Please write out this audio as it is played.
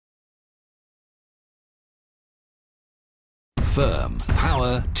Ferm,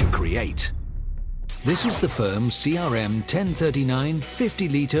 power to create. This is the Ferm CRM1039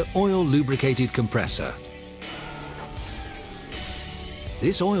 50-litre oil lubricated compressor.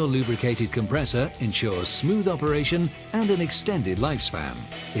 This oil lubricated compressor ensures smooth operation and an extended lifespan.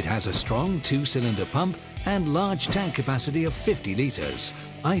 It has a strong 2-cylinder pump and large tank capacity of 50 litres,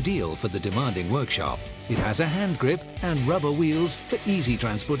 ideal for the demanding workshop. It has a hand grip and rubber wheels for easy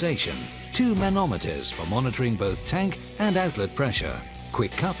transportation, 2 manometers for monitoring both tank and outlet pressure,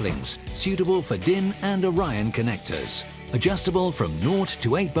 quick couplings suitable for DIN and Orion connectors, adjustable from 0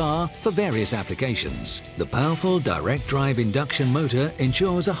 to 8 bar for various applications. The powerful direct drive induction motor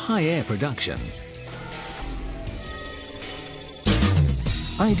ensures a high air production.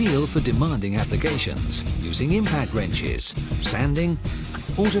 Ideal for demanding applications using impact wrenches, sanding,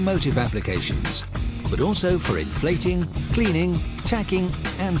 automotive applications, but also for inflating, cleaning, tacking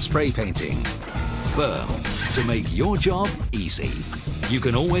and spray painting. Ferm, to make your job easy. You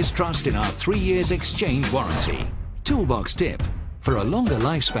can always trust in our 3 years exchange warranty. Toolbox tip: for a longer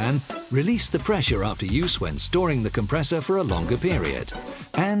lifespan, release the pressure after use when storing the compressor for a longer period.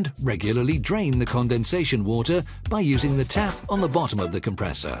 And regularly drain the condensation water by using the tap on the bottom of the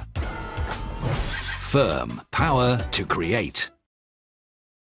compressor. Ferm, power to create.